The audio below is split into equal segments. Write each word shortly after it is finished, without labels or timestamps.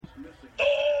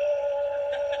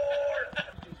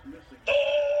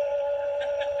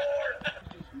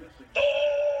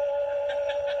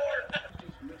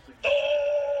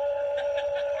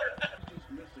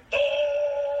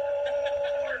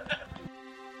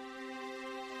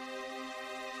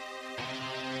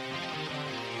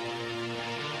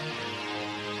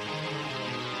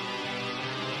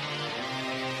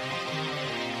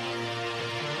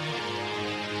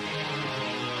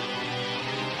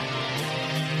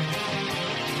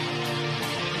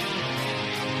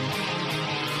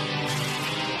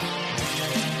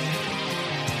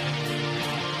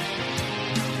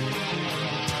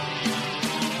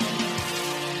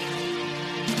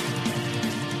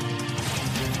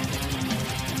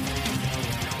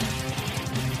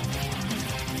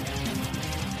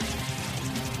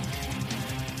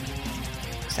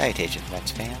Salutations,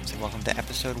 Mets fans, and welcome to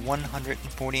episode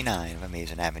 149 of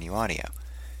Amazing Avenue Audio,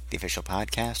 the official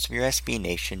podcast of your SB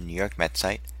Nation New York Mets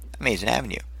site, Amazing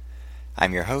Avenue.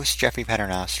 I'm your host, Jeffrey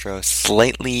Paternostro,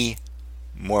 slightly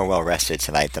more well-rested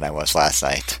tonight than I was last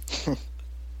night.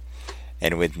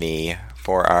 And with me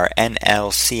for our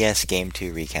NLCS Game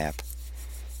 2 recap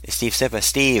is Steve Sippa.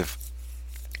 Steve,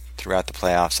 throughout the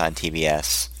playoffs on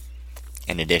TBS,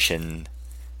 in addition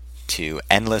to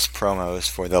endless promos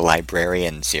for the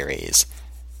Librarian series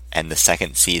and the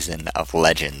second season of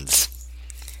Legends,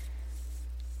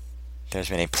 there's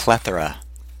been a plethora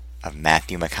of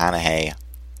Matthew McConaughey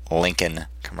Lincoln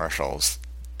commercials,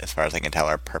 as far as I can tell,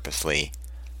 are purposely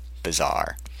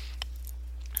bizarre.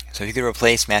 So if you could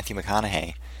replace Matthew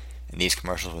McConaughey in these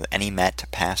commercials with any Met,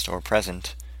 past or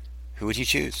present, who would you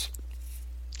choose?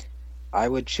 I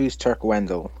would choose Turk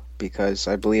Wendell, because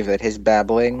I believe that his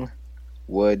babbling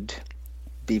would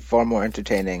be far more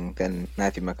entertaining than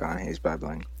Matthew McConaughey's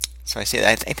babbling. So I see.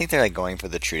 I think they're like going for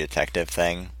the True Detective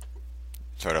thing,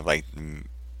 sort of like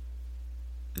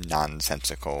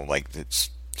nonsensical, like it's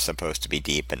supposed to be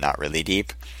deep but not really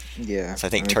deep. Yeah. So I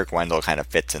think Turk Wendell kind of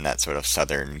fits in that sort of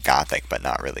Southern Gothic but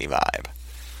not really vibe.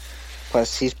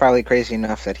 Plus, he's probably crazy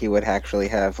enough that he would actually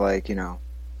have,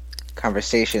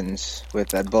 conversations with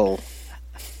that bull.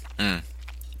 Mm.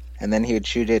 And then he would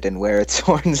shoot it and wear its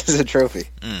horns as a trophy.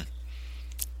 Mm.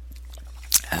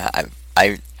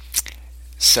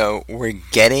 So we're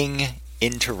getting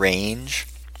into range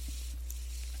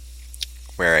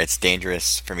where it's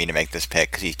dangerous for me to make this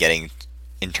pick, because he's getting,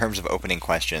 in terms of opening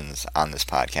questions on this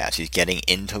podcast, he's getting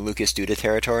into Lucas Duda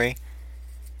territory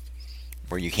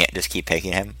where you can't just keep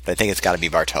picking him. But I think it's got to be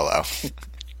Bartolo.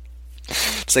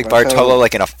 It's like Bartolo,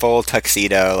 like in a full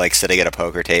tuxedo, like sitting at a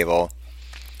poker table.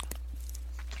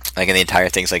 Like, and the entire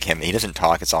thing's like him. He doesn't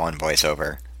talk, it's all in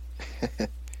voiceover.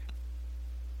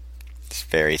 It's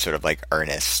very sort of like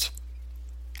earnest.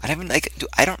 I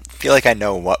don't feel like I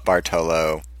know what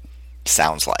Bartolo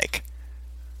sounds like.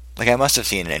 Like, I must have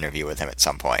seen an interview with him at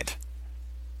some point.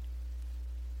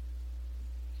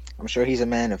 I'm sure he's a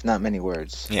man of not many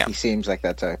words. Yeah. He seems like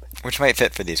that type. Which might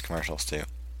fit for these commercials, too.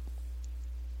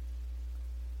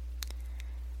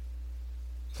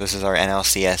 So this is our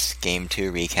NLCS Game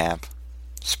 2 recap.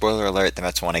 Spoiler alert, the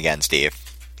Mets won again, Steve.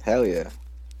 Hell yeah.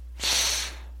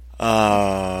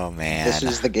 Oh, man. This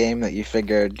is the game that you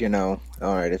figured,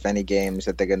 alright, if any games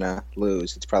that they're gonna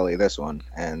lose, it's probably this one.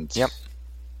 And yep.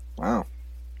 Wow.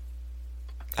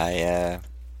 I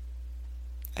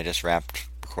just wrapped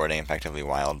recording Effectively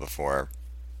Wild before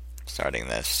starting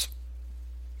this.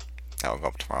 That will go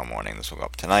up tomorrow morning. This will go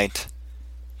up tonight.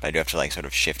 But I do have to sort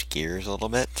of shift gears a little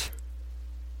bit,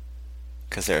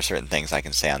 because there are certain things I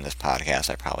can say on this podcast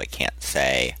I probably can't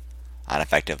say on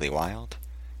Effectively Wild.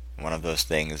 One of those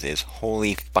things is,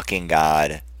 holy fucking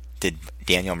God, did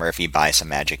Daniel Murphy buy some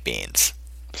magic beans?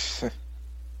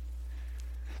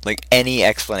 Like, any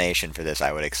explanation for this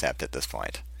I would accept at this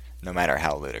point, no matter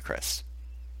how ludicrous.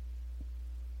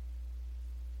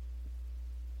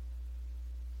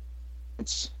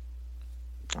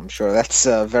 I'm sure that's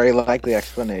a very likely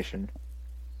explanation.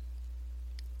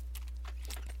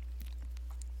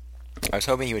 I was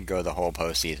hoping he would go the whole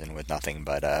postseason with nothing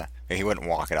but, he wouldn't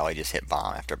walk at all, he just hit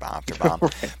bomb after bomb after bomb.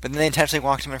 Right. But then they intentionally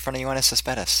walked him in front of Yoenis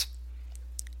Cespedes.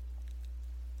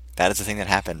 That is the thing that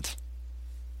happened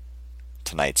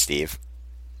tonight, Steve.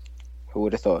 Who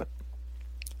would have thought?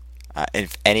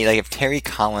 If Terry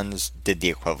Collins did the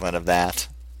equivalent of that,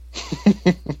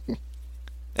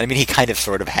 I mean, he kind of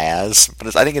sort of has,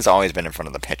 but I think it's always been in front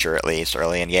of the pitcher, at least,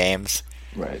 early in games.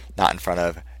 Right. Not in front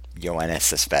of Yoenis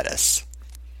Cespedes.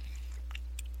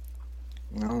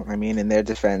 No, I mean, in their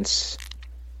defense,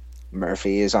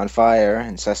 Murphy is on fire,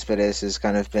 and Cespedes has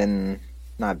kind of been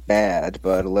not bad,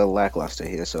 but a little lackluster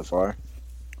here so far.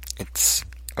 It's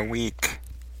a week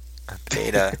of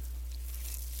data.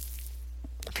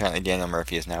 Apparently Daniel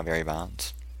Murphy is now Barry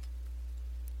Bonds.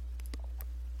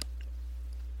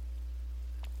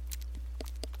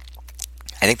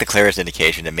 I think the clearest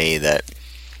indication to me that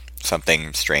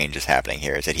something strange is happening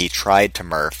here is that he tried to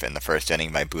Murph in the first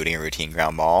inning by booting a routine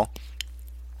ground ball,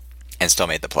 and still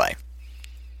made the play.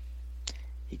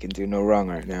 He can do no wrong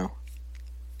right now.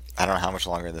 I don't know how much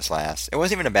longer this lasts. It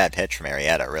wasn't even a bad pitch from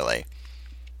Arrieta, really.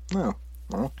 No.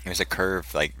 Well, It was a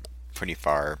curve, like, pretty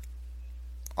far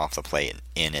off the plate,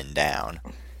 in and down.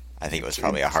 I think it was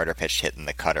probably a harder pitch hit than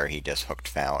the cutter he just hooked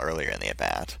foul earlier in the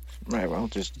at-bat. right, well,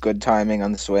 just good timing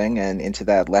on the swing and into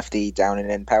that lefty down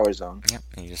and in power zone. Yep,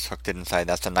 and he just hooked it inside.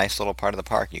 That's a nice little part of the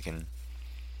park. It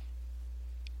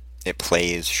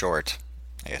plays short,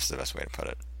 I guess is the best way to put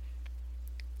it.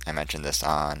 I mentioned this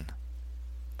on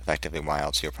Effectively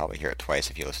Wild, so you'll probably hear it twice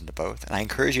if you listen to both. And I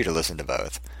encourage you to listen to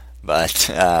both. But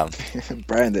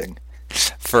Branding.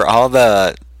 for all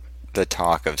the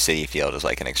talk of Citi Field as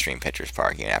like an extreme pitcher's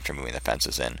park, even after moving the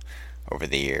fences in over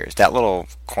the years, that little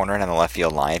corner on the left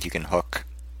field line, if you can hook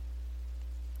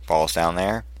balls down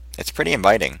there, it's pretty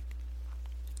inviting.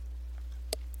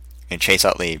 And Chase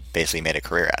Utley basically made a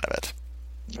career out of it.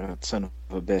 Son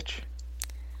of a bitch.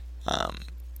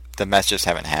 The Mets just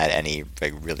haven't had any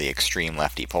like really extreme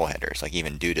lefty pull hitters. Like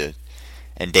even Duda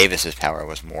and Davis's power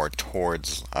was more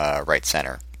towards right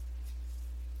center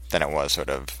than it was sort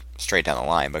of straight down the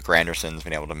line. But Granderson's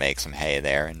been able to make some hay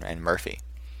there, and Murphy.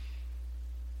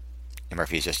 And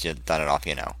Murphy's just done it off,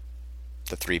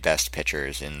 the three best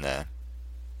pitchers in the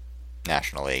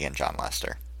National League and John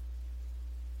Lester.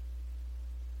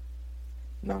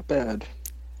 Not bad.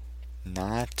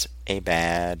 Not a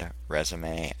bad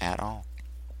resume at all.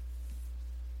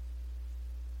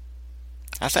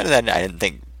 Outside of that, I didn't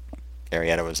think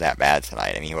Arrieta was that bad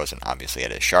tonight. I mean, he wasn't obviously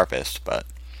at his sharpest, but...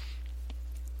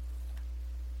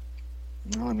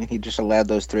 No, I mean, he just allowed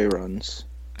those 3 runs.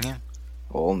 Yeah.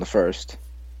 All in the first.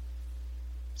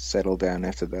 Settled down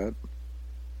after that.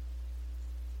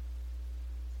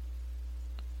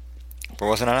 But it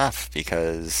wasn't enough,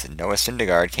 because Noah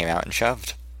Syndergaard came out and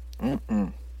shoved.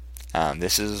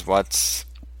 This is what's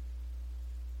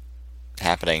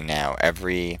happening now.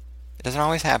 It doesn't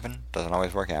always happen, doesn't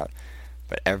always work out,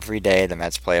 but every day the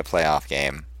Mets play a playoff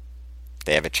game,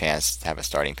 they have a chance to have a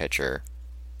starting pitcher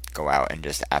go out and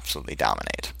just absolutely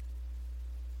dominate.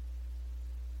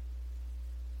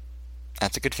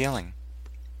 That's a good feeling.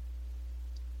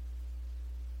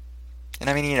 And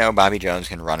I mean, Bobby Jones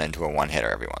can run into a one-hitter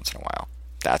every once in a while.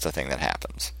 That's a thing that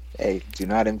happens. Hey, do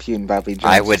not impugn Bobby Jones'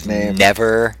 I would name.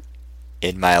 never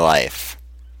in my life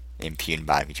impugn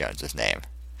Bobby Jones' name.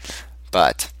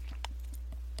 But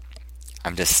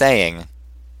I'm just saying,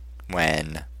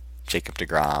 when Jacob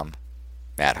deGrom,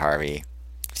 Matt Harvey,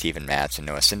 Steven Matz, and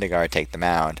Noah Syndergaard take the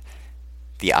mound,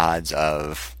 the odds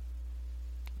of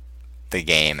the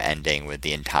game ending with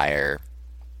the entire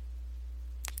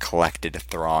collected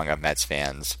throng of Mets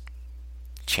fans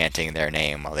chanting their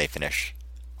name while they finish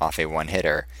off a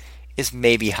one-hitter is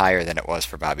maybe higher than it was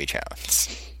for Bobby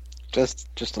Jones. Just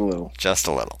a little. Just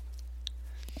a little.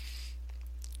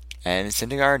 And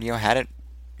Syndergaard, had it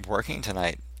working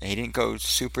tonight. He didn't go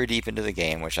super deep into the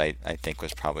game, which I think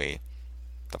was probably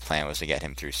the plan, was to get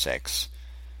him through 6,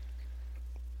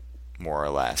 more or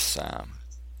less,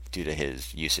 due to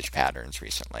his usage patterns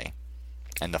recently.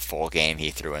 And the full game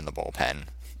he threw in the bullpen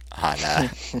on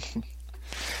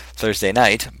Thursday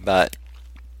night. But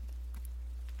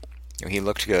he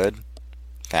looked good.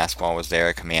 Fastball was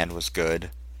there. Command was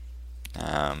good.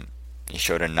 He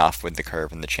showed enough with the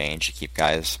curve and the change to keep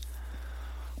guys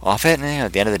off it. And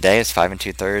at the end of the day, it's 5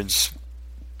 2/3,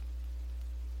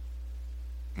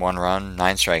 1 run,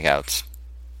 9 strikeouts.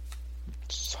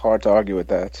 It's hard to argue with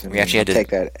that. We actually had to take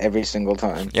that every single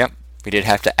time. Yep, we did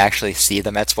have to actually see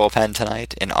the Mets bullpen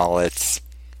tonight in all its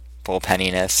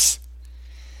bullpenniness.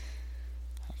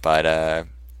 But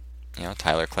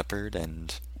Tyler Clippard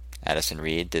and Addison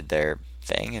Reed did their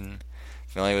thing, and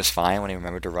Millie was fine when he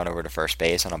remembered to run over to first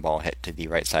base on a ball hit to the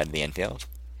right side of the infield.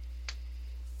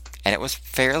 And it was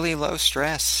fairly low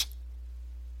stress.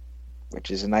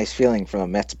 Which is a nice feeling from a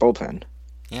Mets bullpen.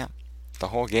 Yeah, the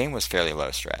whole game was fairly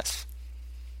low stress.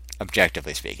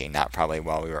 Objectively speaking, not probably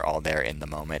while we were all there in the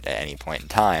moment at any point in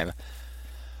time.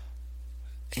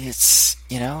 It's,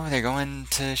 they're going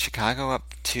to Chicago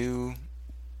up 2-0.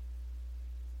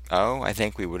 I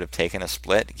think we would have taken a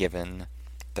split given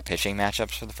the pitching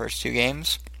matchups for the first 2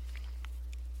 games.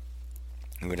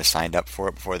 We would have signed up for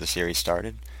it before the series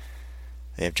started.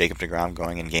 They have Jacob deGrom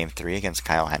going in Game 3 against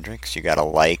Kyle Hendricks. You gotta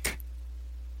like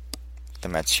the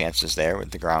Mets' chances there,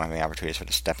 with deGrom having the opportunity to sort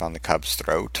of step on the Cubs'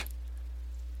 throat.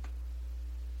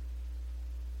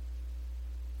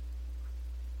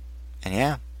 And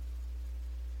yeah.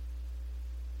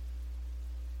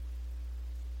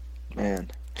 Man.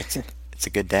 It's a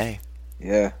good day.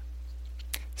 Yeah.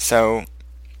 So,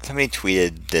 somebody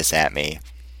tweeted this at me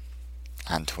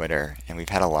on Twitter, and we've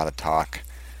had a lot of talk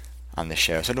on the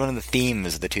show. So one of the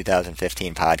themes of the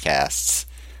 2015 podcasts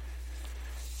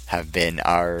have been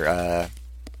our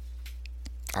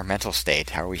mental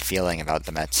state. How are we feeling about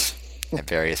the Mets at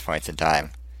various points in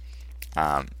time?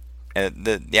 And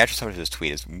the actual subject of this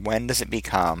tweet is, when does it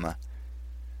become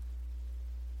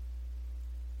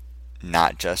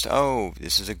not just, oh,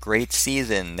 this is a great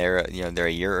season, they're a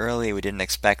year early, we didn't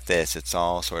expect this, it's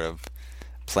all sort of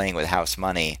playing with house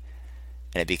money,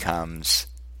 and it becomes,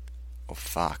 oh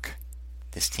fuck,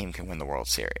 this team can win the World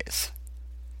Series.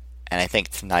 And I think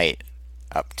tonight,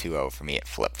 up 2-0 for me, it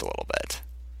flipped a little bit.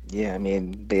 Yeah, I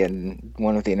mean,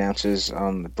 one of the announcers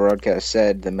on the broadcast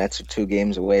said the Mets are 2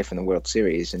 games away from the World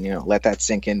Series, and let that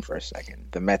sink in for a second.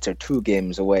 The Mets are 2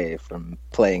 games away from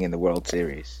playing in the World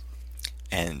Series.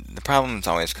 And the problems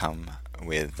always come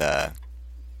with the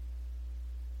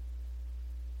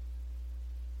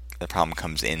problem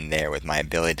comes in there with my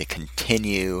ability to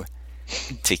continue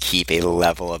to keep a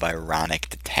level of ironic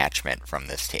detachment from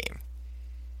this team.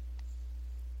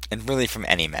 And really from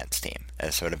any Mets team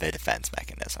as sort of a defense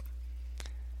mechanism.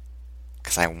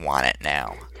 Because I want it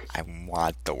now. I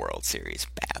want the World Series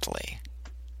badly.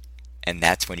 And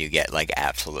that's when you get, like,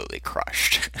 absolutely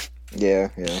crushed. Yeah.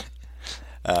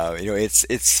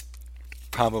 It's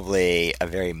probably a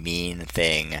very mean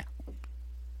thing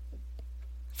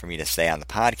for me to say on the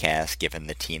podcast, given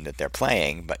the team that they're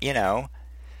playing. But,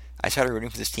 I started rooting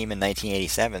for this team in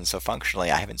 1987, so functionally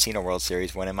I haven't seen a World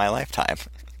Series win in my lifetime.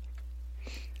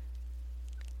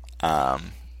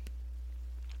 And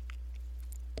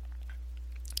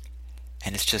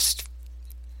it's just,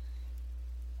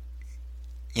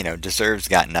 deserves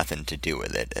got nothing to do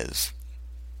with it, as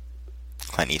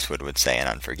Clint Eastwood would say in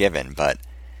Unforgiven, but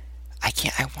I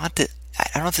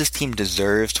don't know if this team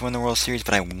deserves to win the World Series,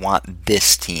 but I want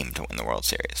this team to win the World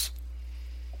Series.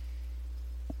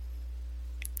 I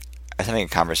was having a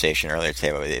conversation earlier today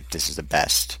about if this is the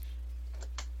best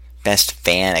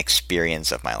fan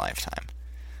experience of my lifetime.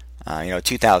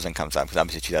 2000 comes up, because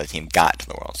obviously the 2000 team got to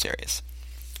the World Series.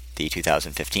 The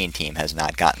 2015 team has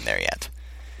not gotten there yet.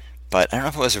 But I don't know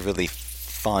if it was a really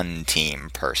fun team,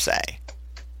 per se.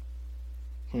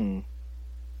 And,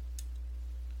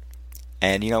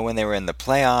 when they were in the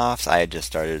playoffs, I had just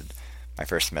started my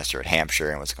first semester at Hampshire,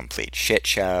 and it was a complete shit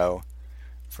show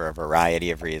for a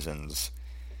variety of reasons.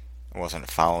 I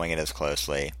wasn't following it as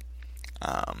closely.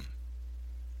 I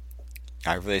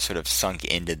really sort of sunk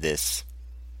into this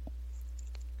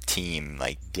team,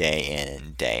 like, day in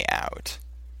and day out.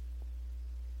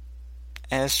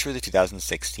 And it's true the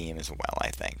 2006 team as well, I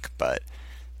think, but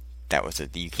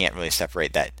you can't really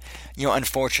separate that.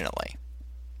 Unfortunately,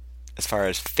 as far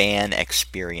as fan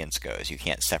experience goes, you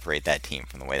can't separate that team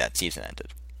from the way that season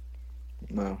ended.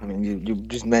 Well, I mean, you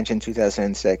just mentioned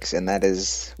 2006, and that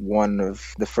is one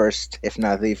of the first, if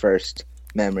not the first,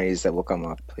 memories that will come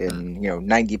up in,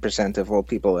 90% of what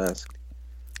people ask.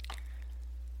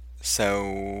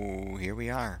 So, here we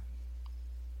are.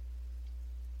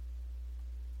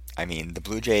 I mean, the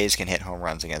Blue Jays can hit home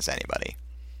runs against anybody.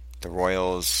 The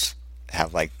Royals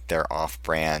have, like, their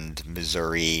off-brand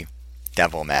Missouri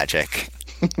devil magic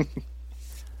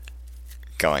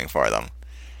going for them.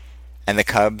 And the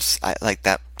Cubs,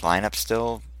 that lineup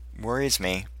still worries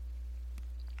me.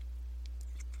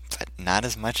 But not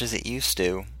as much as it used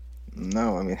to.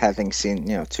 No, I mean, having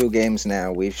seen, 2 games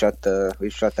now, we've shut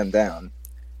them down.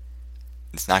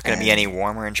 It's not going to be any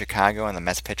warmer in Chicago, and the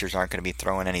Mets pitchers aren't going to be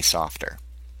throwing any softer.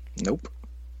 Nope.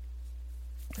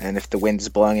 And if the wind's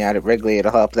blowing out at Wrigley,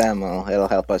 it'll help them. Well, it'll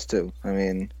help us too. I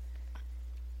mean,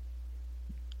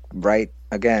 Wright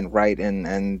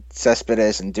and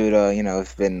Cespedes and Duda,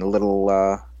 have been a little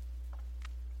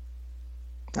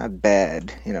not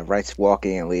bad. Wright's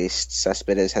walking at least.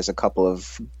 Cespedes has a couple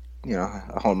of,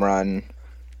 a home run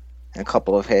and a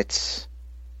couple of hits.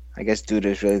 I guess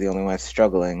Duda's really the only one that's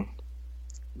struggling.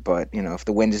 But, if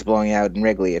the wind is blowing out in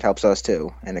Wrigley, it helps us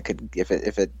too. And it could, if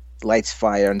it lights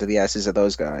fire under the asses of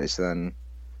those guys, then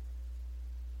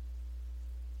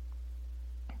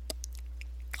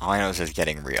all I know is it's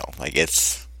getting real. Like,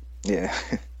 it's... Yeah.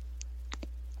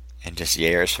 And just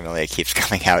Yeris Familia keeps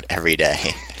coming out every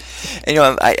day. And,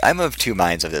 I'm of two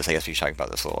minds of this. I guess we should talk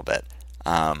about this a little bit.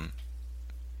 I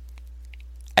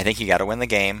think you got to win the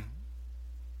game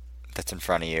that's in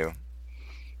front of you.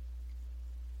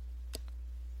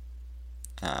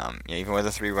 Even with a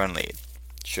 3-run lead.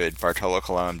 Should Bartolo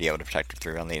Colon be able to protect a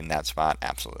 3-run lead in that spot?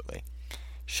 Absolutely.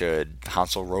 Should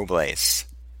Hansel Robles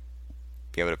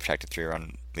be able to protect a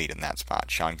 3-run lead in that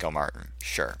spot? Sean Gilmartin?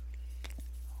 Sure.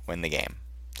 Win the game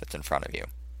that's in front of you.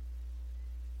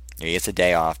 He gets a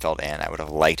day off filled in. I would have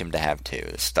liked him to have 2.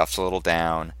 The stuff's a little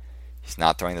down. He's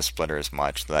not throwing the splitter as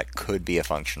much, so that could be a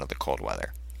function of the cold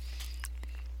weather.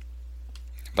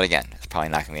 But again, it's probably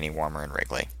not going to be any warmer in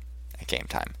Wrigley at game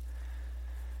time.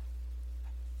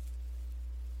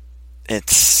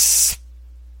 It's...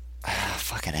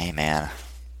 fucking A, man.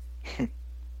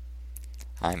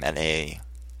 I'm at a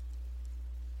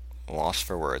loss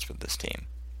for words with this team.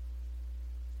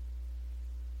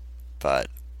 But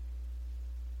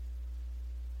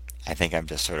I think I'm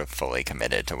just sort of fully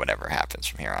committed to whatever happens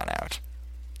from here on out.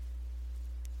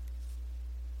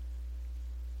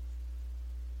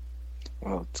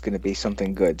 Well, it's going to be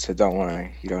something good, so don't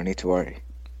worry. You don't need to worry.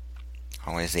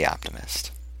 Always the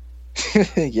optimist.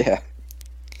 Yeah.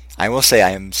 I will say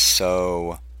I am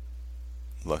so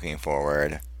looking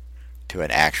forward to an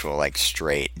actual, like,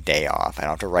 straight day off. I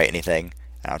don't have to write anything.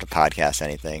 I don't have to podcast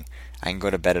anything. I can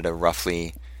go to bed at a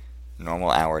roughly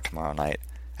normal hour tomorrow night.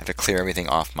 I have to clear everything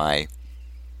off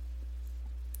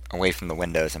away from the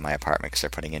windows in my apartment because they're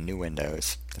putting in new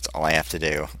windows. That's all I have to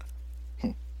do.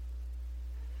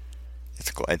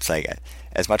 It's like,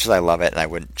 as much as I love it, and I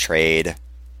wouldn't trade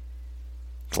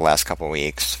the last couple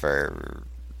weeks for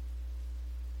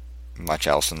much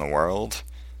else in the world,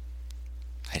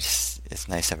 it's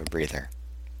nice to have a breather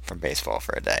from baseball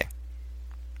for a day.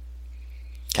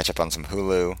 Catch up on some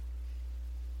Hulu,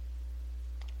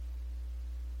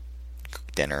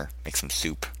 cook dinner, make some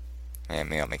soup.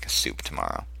 Maybe I'll make a soup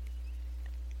tomorrow.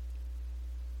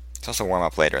 It's also warm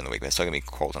up later in the week, but it's still going to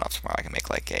be cold enough tomorrow. I can make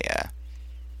like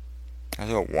I'll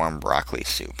do a warm broccoli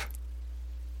soup.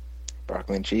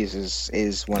 Broccoli and cheese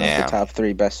is one of the top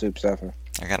 3 best soups ever.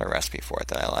 I got a recipe for it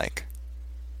that I like.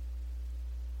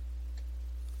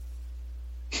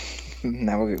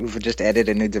 Now we've just added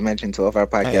a new dimension to all of our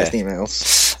podcast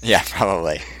emails. Yeah,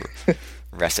 probably.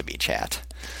 Recipe chat.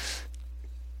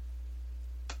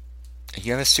 If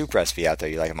you have a soup recipe out there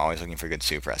you like, I'm always looking for good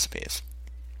soup recipes.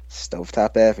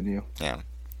 Stovetop Avenue. Yeah.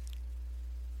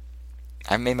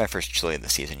 I haven't made my first chili of the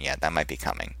season yet. That might be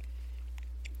coming.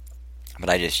 But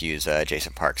I just use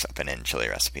Jason Park's up and in chili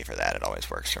recipe for that. It always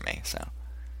works for me, so.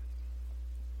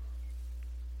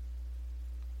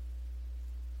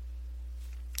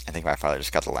 I think my father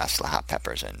just got the last of the hot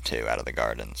peppers in, too, out of the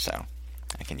garden, so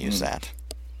I can use that.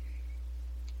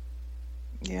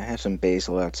 Yeah, I have some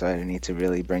basil outside. I need to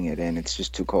really bring it in. It's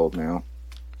just too cold now.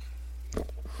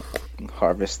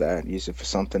 Harvest that. Use it for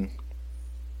something.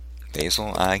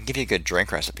 Basil? I can give you a good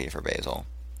drink recipe for basil.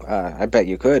 I bet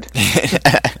you could.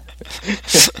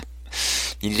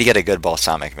 You need to get a good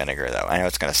balsamic vinegar, though. I know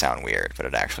it's going to sound weird, but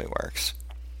it actually works.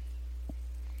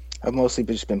 I've mostly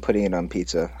just been putting it on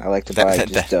pizza. I like to buy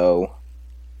just dough.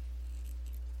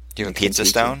 Do you have a pizza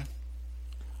stone?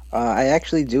 I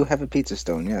actually do have a pizza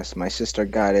stone, yes. My sister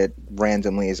got it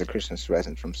randomly as a Christmas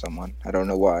present from someone. I don't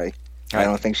know why. Right. I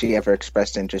don't think she ever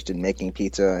expressed interest in making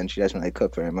pizza, and she doesn't really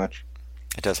cook very much.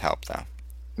 It does help, though.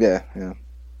 Yeah.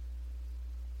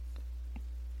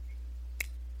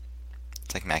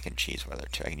 It's like mac and cheese weather,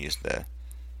 too. I can use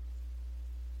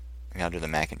I'll do the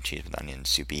mac and cheese with onion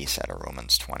soupy out of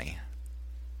Romans 20.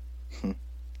 I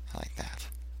like that.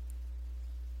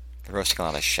 Been roasting a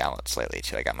lot of shallots lately,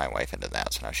 too. I got my wife into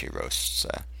that, so now she roasts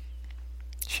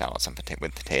shallots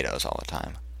with potatoes all the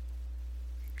time,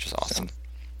 which is awesome.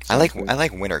 I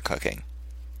like winter cooking.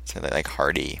 So they like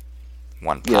hearty,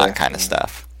 one-pot kind of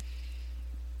stuff.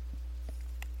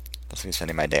 That's me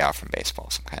spending my day off from baseball.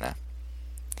 Some kind of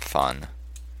fun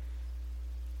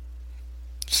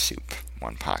soup,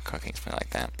 one-pot cooking, something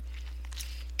like that.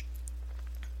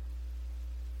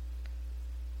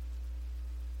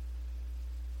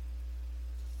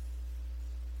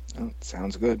 Oh,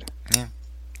 sounds good. Yeah,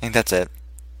 I think that's it.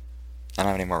 I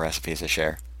don't have any more recipes to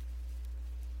share.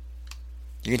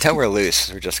 You can tell we're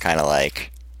loose. We're just kind of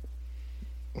like...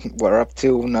 We're up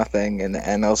to nothing in the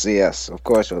NLCS. Of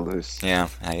course we're loose. Yeah,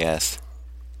 I guess.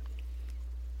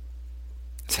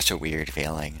 Such a weird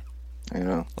feeling. I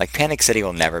know. Like, Panic City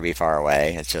will never be far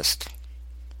away. It's just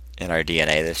in our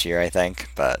DNA this year, I think.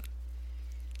 But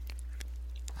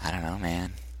I don't know,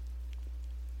 man.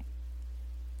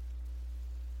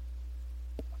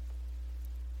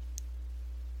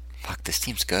 Fuck, this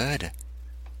team's good.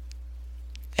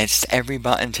 It's every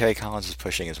button Terry Collins is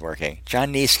pushing is working.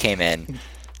 John Neese came in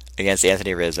against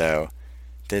Anthony Rizzo,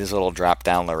 did his little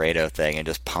drop-down Laredo thing, and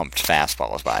just pumped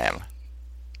fastballs by him.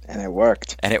 And it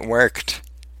worked.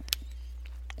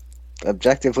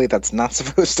 Objectively, that's not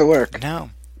supposed to work. No.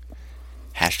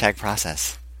 Hashtag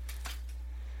process.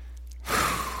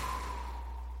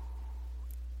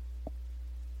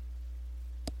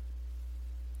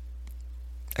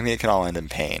 I mean, it can all end in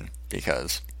pain,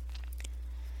 because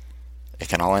it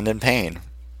can all end in pain.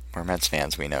 We're Mets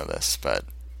fans, we know this, but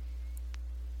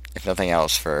if nothing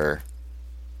else, for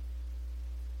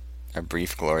a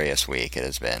brief, glorious week, it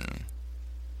has been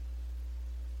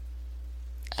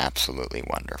absolutely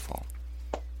wonderful.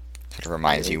 Sort of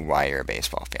reminds you why you're a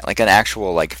baseball fan. Like an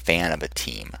actual, like, fan of a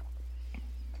team.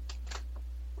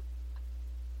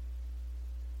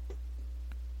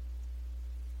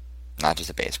 Not just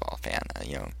a baseball fan.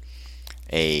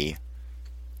 A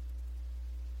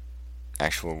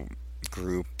actual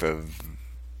group of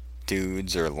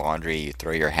dudes or laundry, you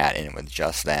throw your hat in with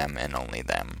just them and only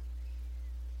them.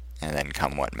 And then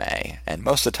come what may. And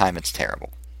most of the time it's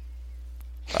terrible.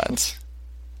 But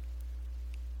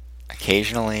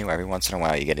occasionally, every once in a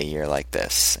while, you get a year like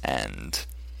this. And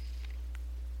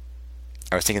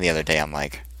I was thinking the other day, I'm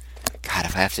like, God,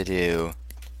 if I have to do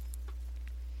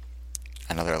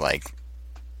another, like,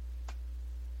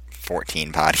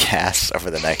 14 podcasts over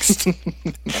the next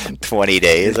 20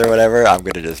 days or whatever, I'm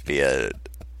going to just be a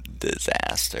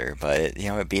disaster. But,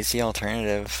 it beats the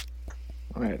alternative.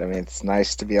 All right. I mean, it's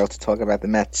nice to be able to talk about the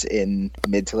Mets in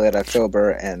mid to late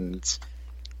October, and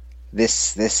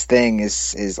this thing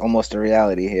is almost a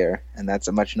reality here, and that's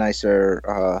a much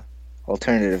nicer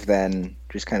alternative than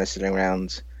just kind of sitting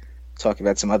around talking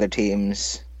about some other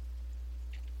teams,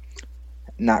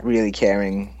 not really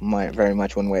caring very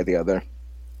much one way or the other.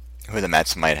 Who the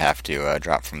Mets might have to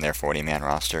drop from their 40-man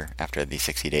roster after the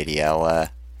 60-day DL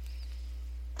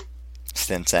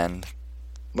stints end.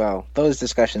 Well, those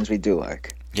discussions we do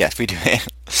like. Yes, we do.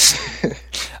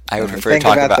 I would prefer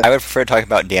to talk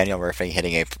about Daniel Murphy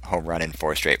hitting a home run in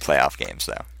 4 straight playoff games,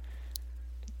 though.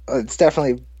 It's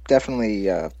definitely.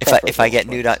 If I get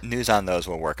news on those,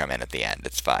 we'll work them in at the end.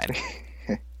 It's fine.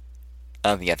 I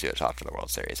don't think you have to talk for the World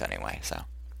Series anyway, so.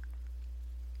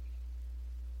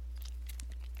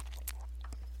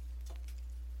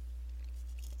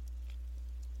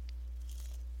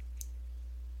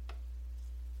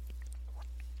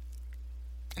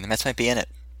 And the Mets might be in it.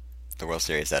 The World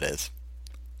Series, that is.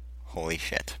 Holy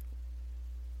shit.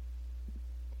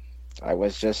 I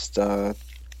was just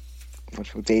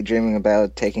daydreaming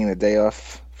about taking the day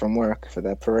off from work for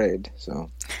that parade,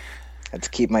 so I had to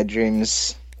keep my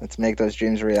dreams. Let's make those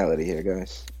dreams a reality here,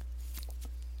 guys.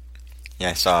 Yeah,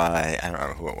 I saw, I don't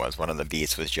remember who it was, one of the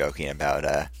beats was joking about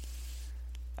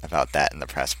that in the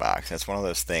press box. It's one of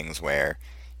those things where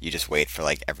you just wait for,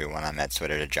 like, everyone on Mets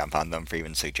Twitter to jump on them for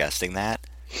even suggesting that.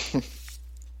 But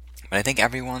I think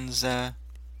everyone's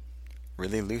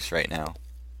really loose right now.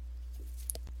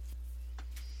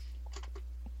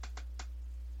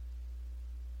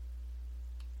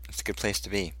 It's a good place to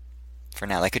be for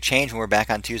now. That could change when we're back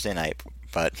on Tuesday night,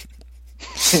 but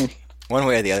one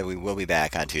way or the other, we will be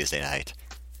back on Tuesday night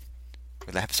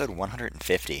with episode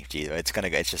 150. Gee, it's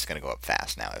just gonna go up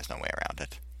fast now. There's no way around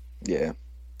it. Yeah,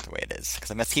 the way it is, because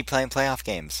the Mets keep playing playoff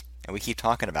games, and we keep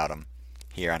talking about them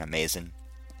here on Amazing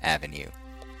Avenue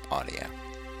Audio.